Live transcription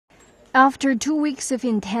After 2 weeks of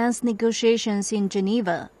intense negotiations in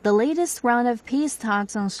Geneva, the latest round of peace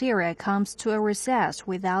talks on Syria comes to a recess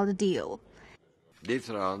without a deal. This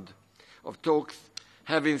round of talks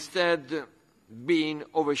have instead been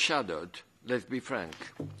overshadowed, let's be frank,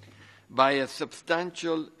 by a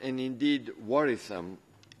substantial and indeed worrisome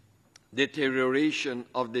deterioration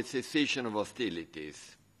of the cessation of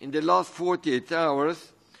hostilities. In the last 48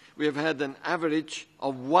 hours, we have had an average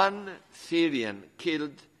of 1 Syrian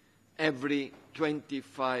killed every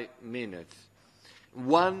 25 minutes,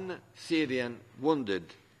 1 Syrian wounded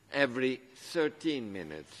every 13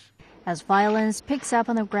 minutes. As violence picks up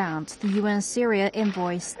on the ground, the UN Syria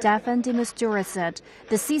envoy Staffan de Mistura said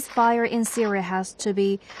the ceasefire in Syria has to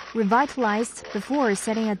be revitalized before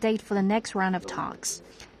setting a date for the next round of talks.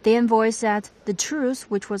 The envoy said the truce,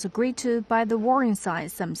 which was agreed to by the warring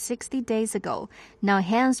sides some 60 days ago, now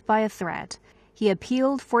hangs by a thread. He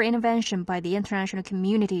appealed for intervention by the international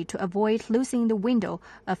community to avoid losing the window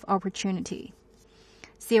of opportunity.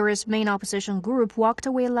 Syria's main opposition group walked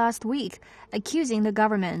away last week, accusing the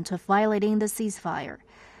government of violating the ceasefire.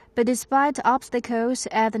 But despite obstacles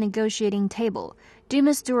at the negotiating table, de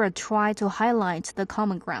Mistura tried to highlight the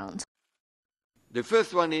common ground. The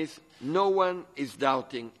first one is no one is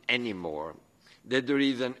doubting anymore that there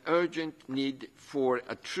is an urgent need for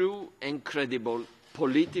a true and credible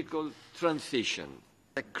political transition.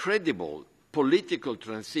 A credible political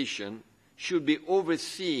transition should be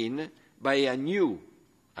overseen by a new,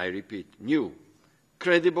 I repeat, new,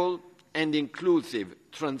 credible and inclusive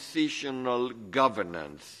transitional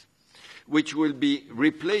governance, which will be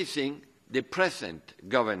replacing the present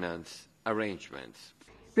governance arrangements.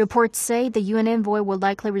 Reports say the UN envoy will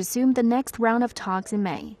likely resume the next round of talks in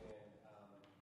May.